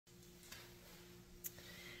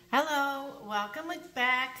welcome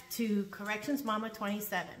back to Corrections Mama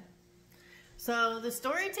 27. So the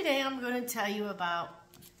story today I'm going to tell you about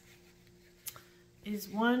is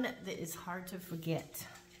one that is hard to forget.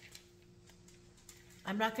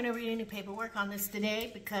 I'm not going to read any paperwork on this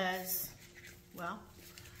today because, well,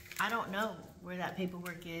 I don't know where that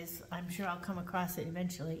paperwork is. I'm sure I'll come across it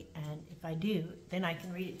eventually, and if I do, then I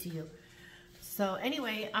can read it to you. So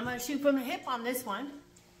anyway, I'm going to shoot from the hip on this one,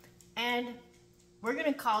 and we're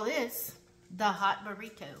going to call this the hot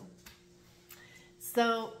burrito.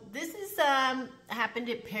 So this is happened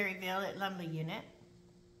at Perryville at Lumley Unit.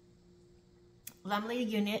 Lumley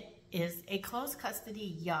Unit is a closed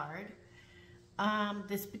custody yard.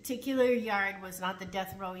 This particular yard was not the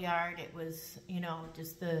death row yard. It was, you know,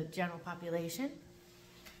 just the general population.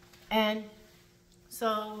 And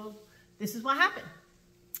so this is what happened.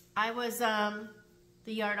 I was the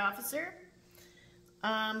yard officer,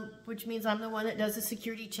 which means I'm the one that does the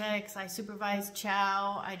security checks. I supervise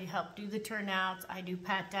chow. I help do the turnouts. I do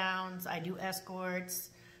pat downs. I do escorts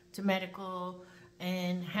to medical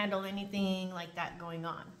and handle anything like that going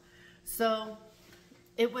on. So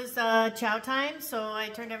it was chow time, so I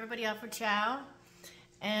turned everybody out for chow.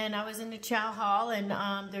 And I was in the Chowhall,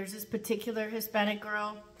 and there's this particular Hispanic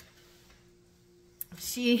girl.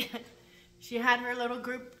 She had her little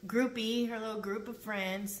groupie, her little group of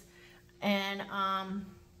friends, and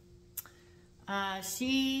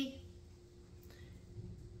she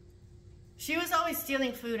was always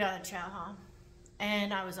stealing food out of Chowhall,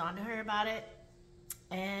 and I was on to her about it.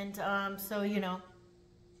 And so, you know,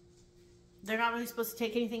 they're not really supposed to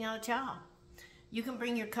take anything out of Chowhall. You can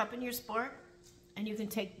bring your cup and your spork, and you can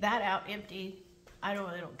take that out empty. I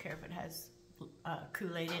really don't care if it has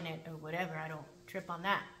Kool-Aid in it or whatever. I don't trip on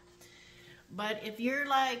that. But if you're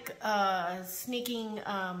like sneaking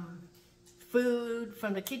food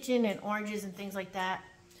from the kitchen and oranges and things like that,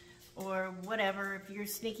 or whatever, if you're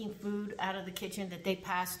sneaking food out of the kitchen that they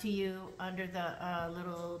pass to you under the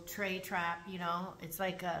little tray trap, you know, it's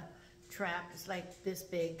like a trap. It's like this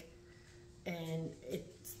big, and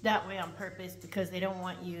it's that way on purpose because they don't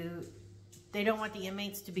want the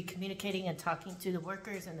inmates to be communicating and talking to the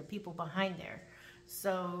workers and the people behind there.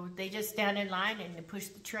 So they just stand in line and they push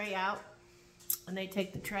the tray out, and they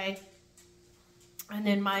take the tray. And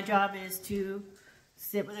then my job is to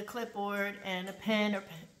sit with a clipboard and a pen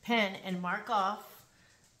and mark off.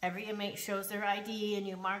 Every inmate shows their ID, and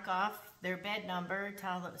you mark off their bed number.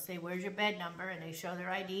 Say, where's your bed number? And they show their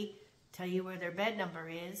ID, tell you where their bed number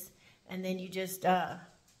is. And then you just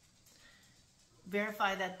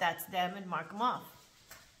verify that that's them and mark them off.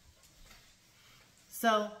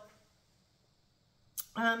 So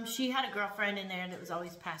she had a girlfriend in there that was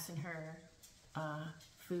always passing her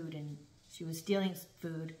food, and she was stealing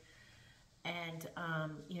food. And,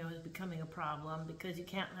 you know, it was becoming a problem because you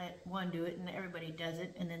can't let one do it and everybody does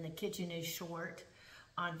it. And then the kitchen is short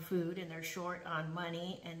on food, and they're short on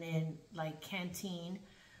money. And then, like, canteen,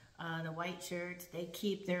 the white shirts, they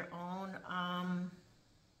keep their own,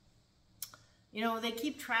 you know, they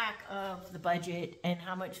keep track of the budget and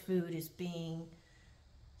how much food is being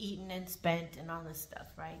eaten and spent and all this stuff,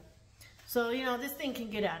 right? So, you know, this thing can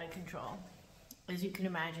get out of control, as you can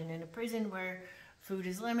imagine. In a prison where food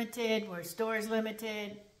is limited, where store is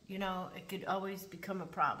limited, you know, it could always become a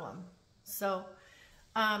problem. So,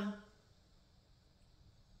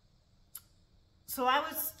 so I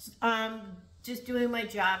was just doing my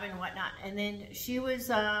job and whatnot, and then she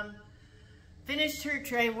was finished her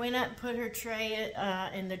tray, went up and put her tray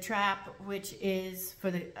in the trap, which is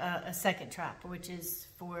for the a second trap, which is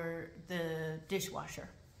for the dishwasher.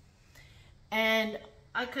 And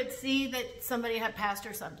I could see that somebody had passed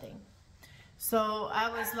her something. So I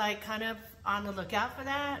was like kind of on the lookout for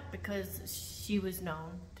that because she was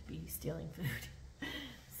known to be stealing food.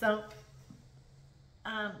 So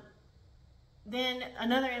then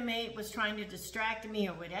another inmate was trying to distract me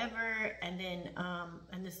or whatever, and then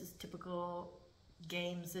and this is typical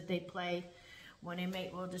games that they play. One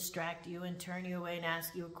inmate will distract you and turn you away and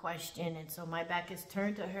ask you a question, and so my back is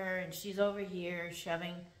turned to her, and she's over here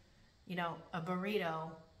shoving, you know, a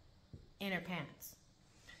burrito in her pants.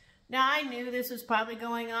 Now, I knew this was probably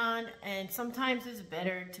going on, and sometimes it's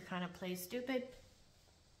better to kind of play stupid.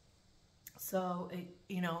 So, it,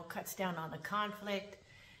 you know, cuts down on the conflict.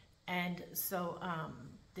 And so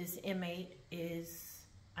this inmate is,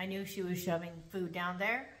 I knew she was shoving food down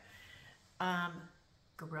there.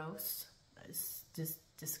 Gross. It's just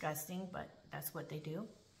disgusting, but that's what they do.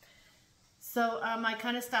 So I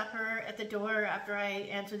kind of stop her at the door after I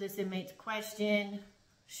answer this inmate's question.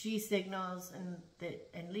 She signals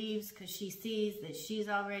and leaves because she sees that she's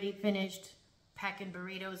already finished packing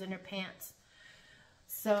burritos in her pants.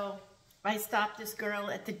 So I stopped this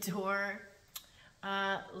girl at the door.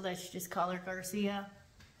 Let's just call her Garcia.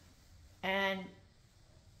 And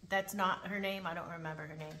that's not her name. I don't remember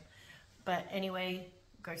her name. But anyway,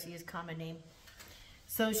 Garcia's common name.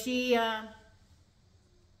 So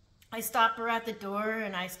I stop her at the door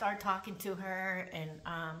and I start talking to her. And,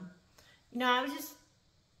 you know, I was just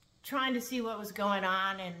trying to see what was going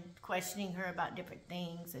on and questioning her about different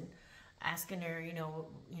things and asking her, you know,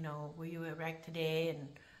 were you at rec today? And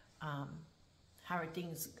how are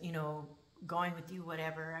things, you know, going with you,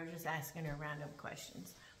 whatever. I was just asking her random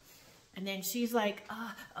questions. And then she's like,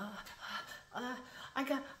 I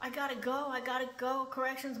gotta go,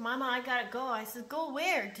 corrections, mama, I gotta go. I said, go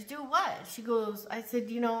where? To do what? She goes, I said,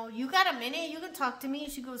 you know, you got a minute? You can talk to me?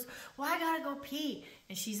 She goes, well, I gotta go pee.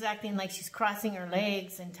 And she's acting like she's crossing her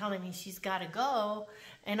legs and telling me she's gotta go.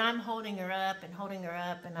 And I'm holding her up.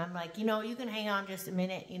 And I'm like, you know, you can hang on just a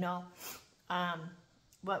minute, you know.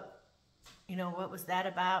 What was that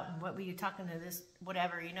about? And what were you talking to this,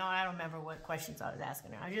 whatever, you know, I don't remember what questions I was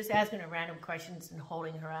asking her. I was just asking her random questions and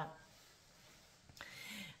holding her up.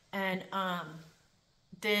 And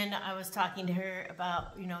then I was talking to her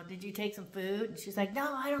about, you know, did you take some food? And she's like, no,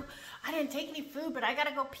 I didn't take any food, but I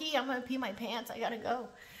gotta go pee. I'm gonna pee my pants. I gotta go.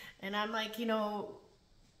 And I'm like, you know,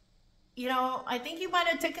 I think you might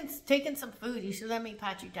have taken some food. You should let me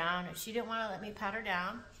pat you down. And she didn't want to let me pat her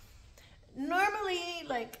down. Normally,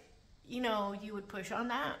 like, you know, you would push on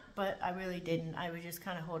that, but I really didn't. I was just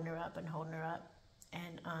kind of holding her up.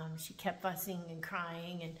 And she kept fussing and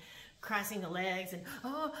crying and crossing her legs and,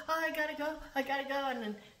 I gotta go.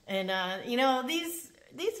 And you know, these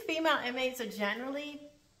female inmates are generally,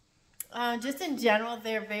 just in general,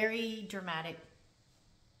 they're very dramatic.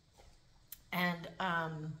 And,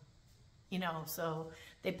 you know, so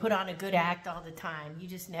they put on a good act all the time. You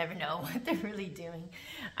just never know what they're really doing.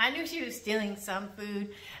 I knew she was stealing some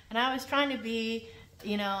food, and I was trying to be,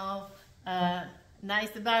 you know,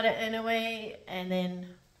 nice about it in a way. And then,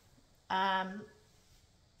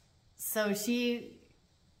 so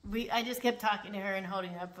I just kept talking to her and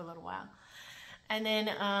holding her up for a little while. And then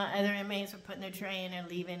other inmates were putting their tray in and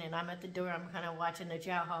leaving, and I'm at the door. I'm kind of watching the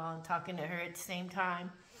Chowhall and talking to her at the same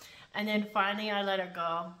time. And then finally I let her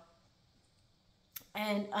go.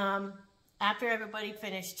 And after everybody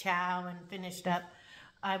finished chow and finished up,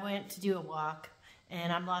 I went to do a walk.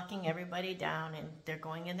 And I'm locking everybody down, and they're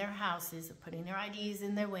going in their houses, putting their IDs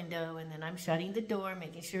in their window, and then I'm shutting the door,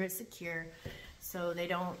 making sure it's secure, so they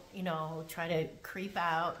don't, you know, try to creep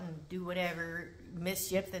out and do whatever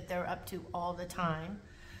mischief that they're up to all the time.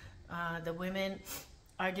 The women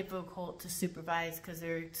are difficult to supervise because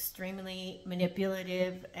they're extremely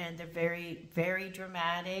manipulative, and they're very, very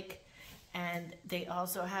dramatic, and they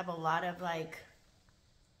also have a lot of, like,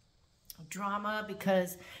 drama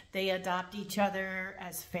because they adopt each other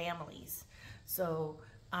as families. So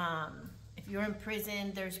if you're in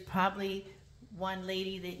prison, there's probably one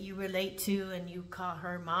lady that you relate to and you call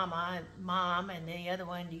her mom, and the other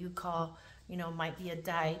one you call, you know, might be a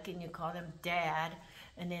dyke, and you call them dad.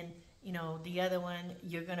 And then, you know, the other one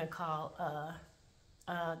you're gonna call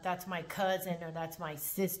that's my cousin, or that's my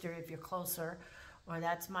sister if you're closer, or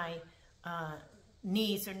that's my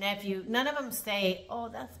niece or nephew. None of them say, oh,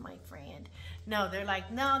 that's my friend. No, they're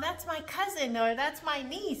like, no, that's my cousin, or that's my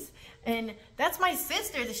niece, and that's my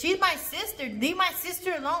sister. She's my sister. Leave my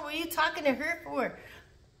sister alone. What are you talking to her for?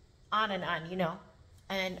 On and on, you know.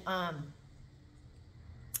 And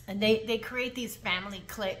they create these family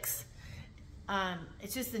cliques.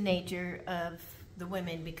 It's just the nature of the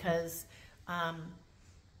women, because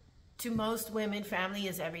to most women, family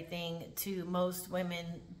is everything. To most women,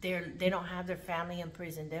 they don't have their family in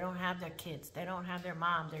prison. They don't have their kids. They don't have their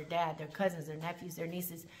mom, their dad, their cousins, their nephews, their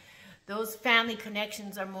nieces. Those family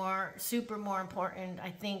connections are more important, I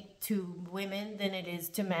think, to women than it is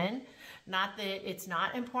to men. Not that it's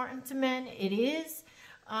not important to men. It is.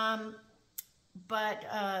 But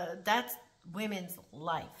that's women's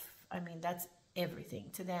life. I mean, that's everything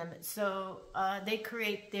to them. So they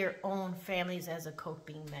create their own families as a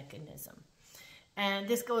coping mechanism. And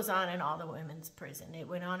this goes on in all the women's prison. It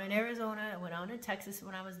went on in Arizona. It went on in Texas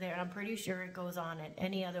when I was there. I'm pretty sure it goes on at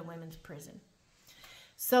any other women's prison.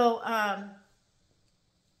 So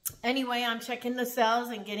anyway, I'm checking the cells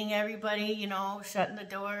and getting everybody, you know, shutting the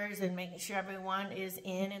doors and making sure everyone is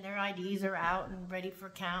in and their IDs are out and ready for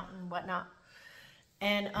count and whatnot.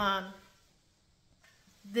 And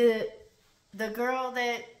the girl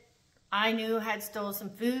that I knew had stole some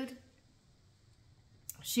food,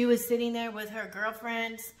 she was sitting there with her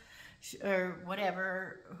girlfriends or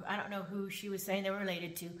whatever. I don't know who she was saying they were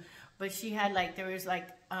related to, but she had, like, there was like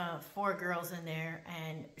 4 girls in there,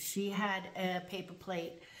 and she had a paper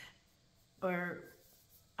plate or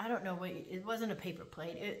I don't know what, it wasn't a paper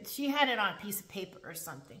plate. She had it on a piece of paper or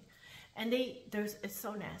something. And it's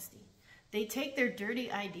so nasty. They take their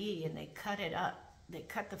dirty ID and they cut it up. They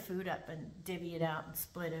cut the food up and divvy it out and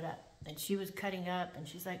split it up. And she was cutting up and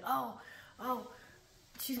she's like, oh,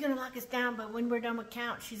 she's going to lock us down, but when we're done with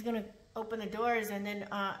count, she's going to open the doors, and then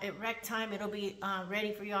at rec time, it'll be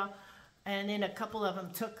ready for y'all. And then a couple of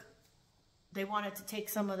them they wanted to take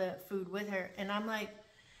some of the food with her. And I'm like,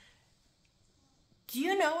 do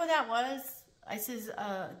you know what that was? I says,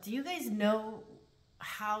 do you guys know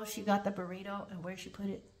how she got the burrito and where she put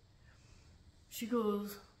it? She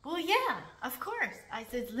goes, well, yeah, of course. I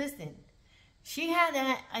said, listen, she had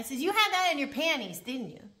that. I said, you had that in your panties, didn't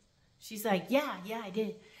you? She's like, yeah, I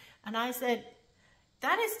did. And I said,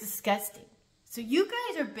 that is disgusting. So you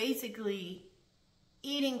guys are basically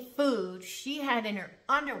eating food she had in her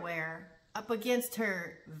underwear up against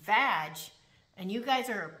her vag, and you guys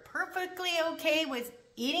are perfectly okay with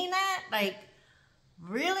eating that? Like,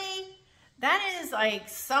 really? That is like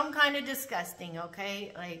some kind of disgusting,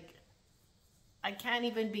 okay? Like, I can't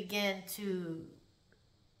even begin to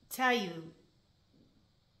tell you.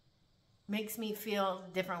 Makes me feel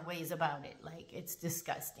different ways about it. Like, it's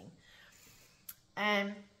disgusting.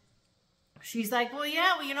 And she's like, well,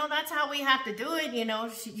 yeah, well, you know, that's how we have to do it. You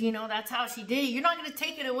know, that's how she did it. You're not going to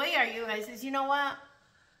take it away, are you? I says, you know what?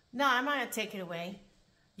 No, I'm not going to take it away.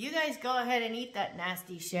 You guys go ahead and eat that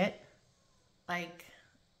nasty shit. Like,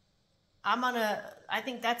 I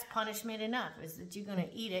think that's punishment enough, is that you're going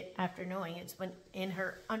to eat it after knowing it's been in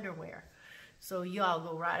her underwear. So y'all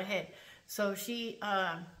go right ahead. So she,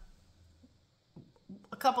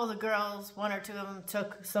 a couple of the girls, one or two of them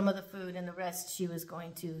took some of the food, and the rest she was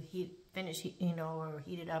going to finish, you know, or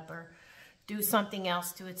heat it up or do something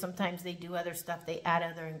else to it. Sometimes they do other stuff. They add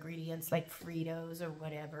other ingredients like Fritos or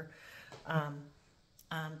whatever.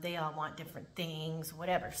 They all want different things,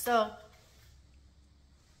 whatever. So,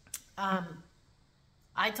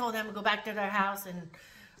 I told them to go back to their house and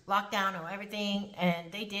lock down or everything,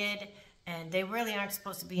 and they did. And they really aren't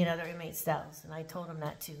supposed to be in other inmates' cells. And I told them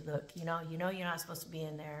that too. Look, you know you're not supposed to be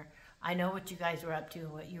in there. I know what you guys were up to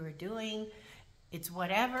and what you were doing. It's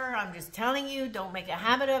whatever. I'm just telling you, don't make a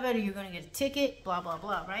habit of it or you're going to get a ticket, blah, blah,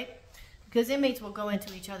 blah, right? Because inmates will go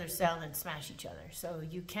into each other's cell and smash each other. So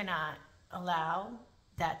you cannot allow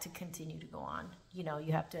that to continue to go on. You know,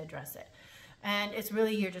 you have to address it. And it's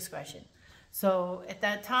really your discretion. So at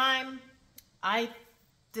that time, I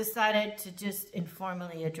decided to just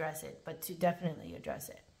informally address it, but to definitely address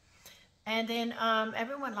it. And then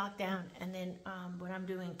everyone locked down. And then when I'm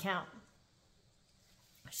doing count,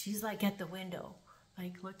 she's like at the window,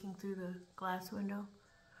 like looking through the glass window.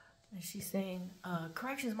 And she's saying,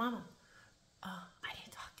 corrections, mama, I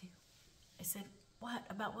didn't talk to you. I said, what?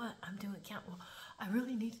 About what? I'm doing count. Well, I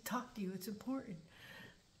really need to talk to you. It's important.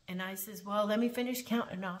 And I says, well, let me finish count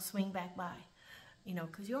and I'll swing back by. You know,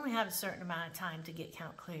 because you only have a certain amount of time to get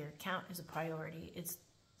count clear. Count is a priority. It's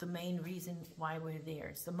the main reason why we're there.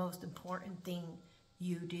 It's the most important thing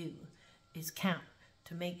you do is count,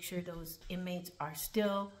 to make sure those inmates are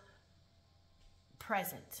still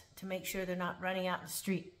present, to make sure they're not running out in the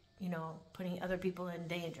street, you know, putting other people in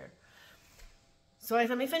danger. So I said,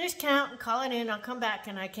 let me finish count and call it in. I'll come back.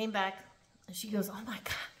 And I came back and she goes, oh my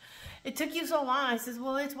God, it took you so long. I says,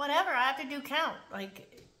 well, it's whatever. I have to do count. Like,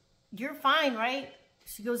 you're fine, right?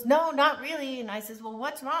 She goes, no, not really. And I says, well,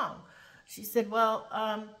 what's wrong? She said, well,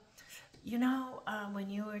 you know, when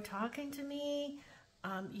you were talking to me,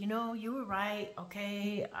 you know, you were right.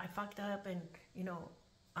 Okay, I fucked up. And, you know,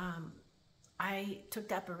 I took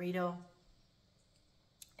that burrito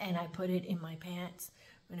and I put it in my pants,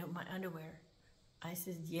 in my underwear. I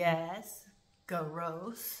said, yes,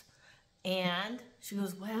 gross. And she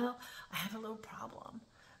goes, well, I have a little problem.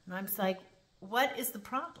 And I'm just like, what is the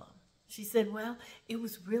problem? She said, well, it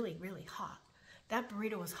was really, really hot. That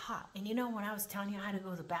burrito was hot. And you know, when I was telling you I had to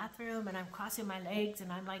go to the bathroom and I'm crossing my legs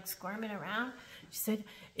and I'm like squirming around, she said,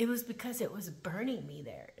 it was because it was burning me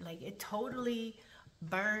there. Like, it totally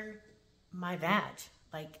burned my vag.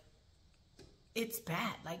 Like, it's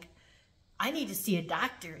bad. Like, I need to see a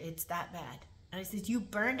doctor. It's that bad. And I said, you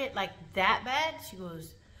burned it like that bad? She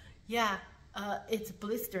goes, yeah, it's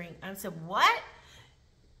blistering. I said, what?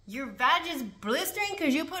 Your vag is blistering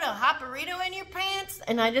because you put a hot burrito in your pants?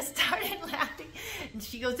 And I just started laughing. And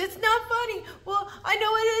she goes, it's not funny. Well, I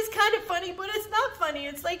know it is kind of funny, but it's not funny.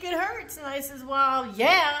 It's like it hurts. And I says, well,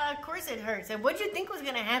 yeah, of course it hurts. And what do you think was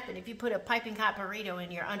going to happen if you put a piping hot burrito in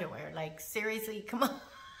your underwear? Like, seriously, come on.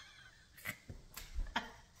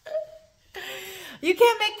 You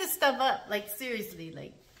can't make this stuff up. Like, seriously,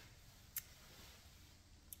 like.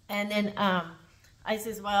 And then I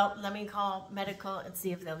says, well, let me call medical and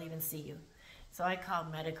see if they'll even see you. So I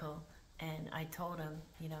called medical and I told them,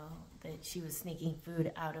 you know, that she was sneaking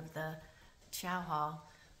food out of the Chowhall,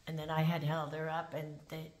 and then I had held her up and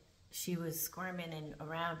that she was squirming and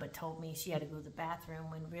around, but told me she had to go to the bathroom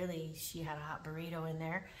when really she had a hot burrito in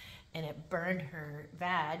there and it burned her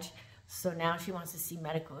vag. So now she wants to see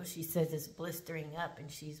medical. She says it's blistering up and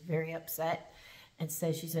she's very upset and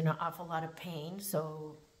says she's in an awful lot of pain.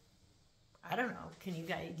 So I don't know. Can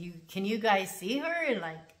you guys see her and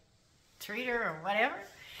like treat her or whatever?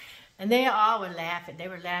 And they all were laughing. They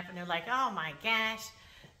were laughing. They're like, oh my gosh.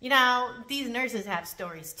 You know, these nurses have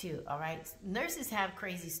stories too, all right? Nurses have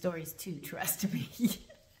crazy stories too, trust me.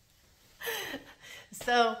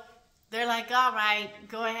 So they're like, all right,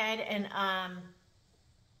 go ahead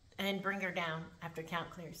and bring her down after count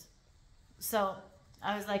clears. So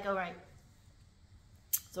I was like, all right.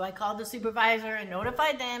 So I called the supervisor and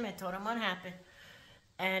notified them and told them what happened.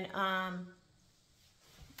 And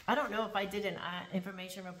I don't know if I did an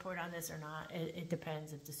information report on this or not. It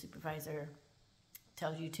depends if the supervisor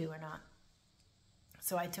tells you to or not.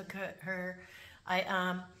 So I took her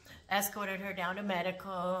I escorted her down to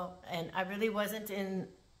medical, and I really wasn't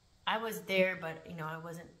I was there, but you know,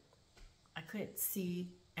 I couldn't see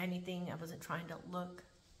anything. I wasn't trying to look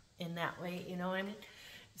in that way, you know what I mean?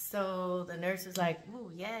 So the nurse was like, "Ooh,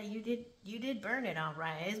 yeah, you did burn it all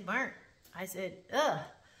right. It's burnt." I said, "Ugh."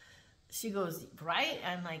 She goes, "Right?"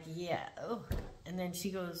 I'm like, "Yeah." Oh, and then she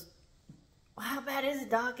goes, well, "How bad is it,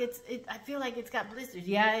 doc? I feel like it's got blisters."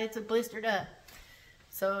 "Yeah, it's a blistered up."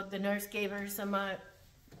 So the nurse gave her some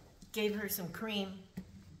cream,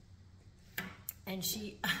 and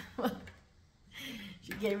she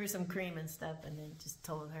gave her some cream and stuff, and then just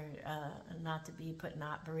told her not to be putting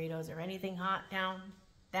hot burritos or anything hot down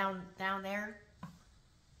there.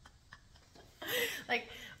 Like,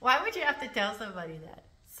 why would you have to tell somebody that?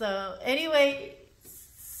 So anyway,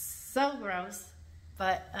 so gross.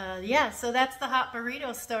 But yeah, so that's the hot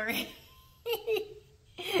burrito story.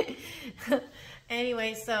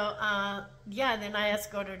 Anyway, so yeah, then I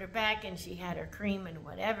escorted her back and she had her cream and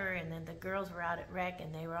whatever, and then the girls were out at rec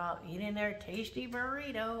and they were all eating their tasty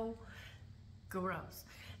burrito. Gross.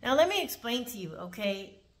 Now let me explain to you,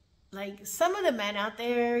 okay? Like, some of the men out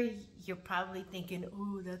there, you're probably thinking,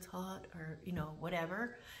 "Ooh, that's hot," or you know,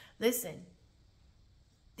 whatever. Listen,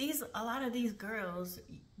 a lot of these girls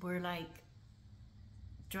were like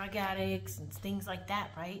drug addicts and things like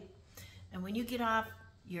that, right? And when you get off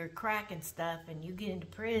your crack and stuff and you get into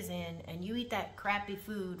prison and you eat that crappy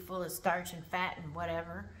food full of starch and fat and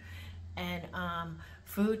whatever, and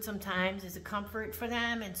food sometimes is a comfort for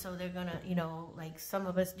them, and so they're gonna, you know, like some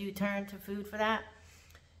of us do turn to food for that.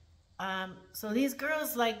 So these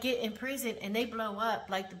girls like get in prison and they blow up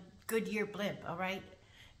like the Goodyear blimp, all right?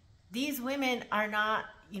 These women are not,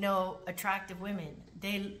 you know, attractive women.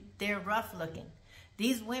 They're rough looking.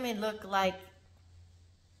 These women look like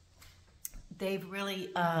they've really,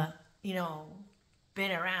 you know,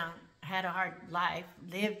 been around, had a hard life,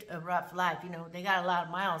 lived a rough life. You know, they got a lot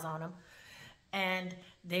of miles on them. And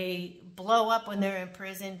they blow up when they're in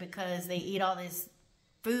prison because they eat all this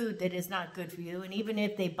food that is not good for you. And even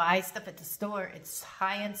if they buy stuff at the store, it's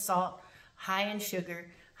high in salt, high in sugar,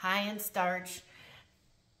 high in starch,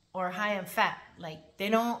 or high in fat. Like, they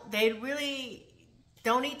really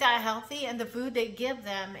don't eat that healthy, and the food they give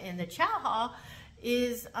them in the Chowhall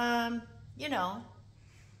is, you know,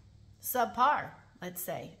 subpar, let's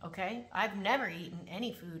say, okay? I've never eaten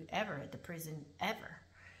any food ever at the prison, ever.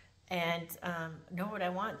 And nor would I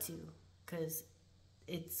want to, because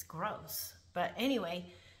it's gross. But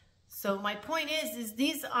anyway, so my point is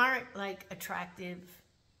these aren't like attractive.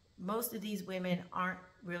 Most of these women aren't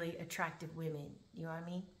really attractive women. You know what I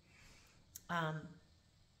mean?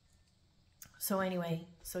 So anyway,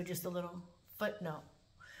 so just a little footnote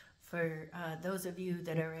for those of you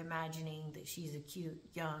that are imagining that she's a cute,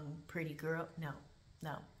 young, pretty girl. No,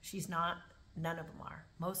 she's not. None of them are.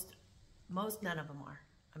 Most none of them are.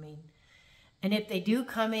 I mean, and if they do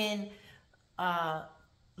come in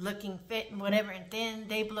looking fit and whatever and thin,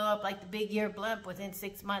 they blow up like the big ear blimp within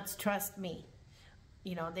 6 months. Trust me.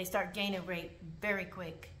 You know, they start gaining weight very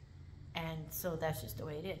quick. And so that's just the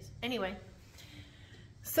way it is. Anyway,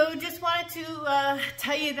 so just wanted to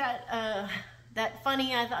tell you that that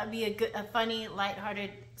funny, I thought it'd be a funny,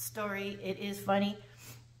 lighthearted story. It is funny.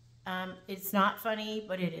 It's not funny,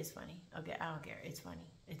 but it is funny. Okay, I don't care. It's funny.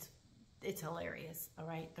 It's hilarious, all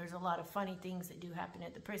right? There's a lot of funny things that do happen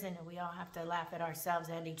at the prison, and we all have to laugh at ourselves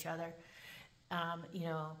and each other, you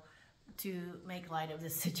know, to make light of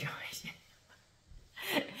the situation.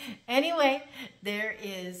 Anyway,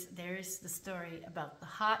 there's the story about the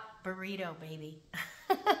hot burrito baby.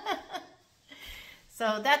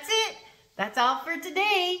 So that's it. That's all for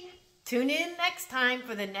today. Tune in next time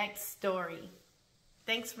for the next story.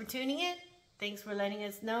 Thanks for tuning in. Thanks for letting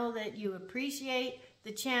us know that you appreciate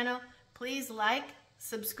the channel. Please like,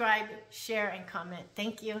 subscribe, share, and comment.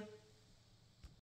 Thank you.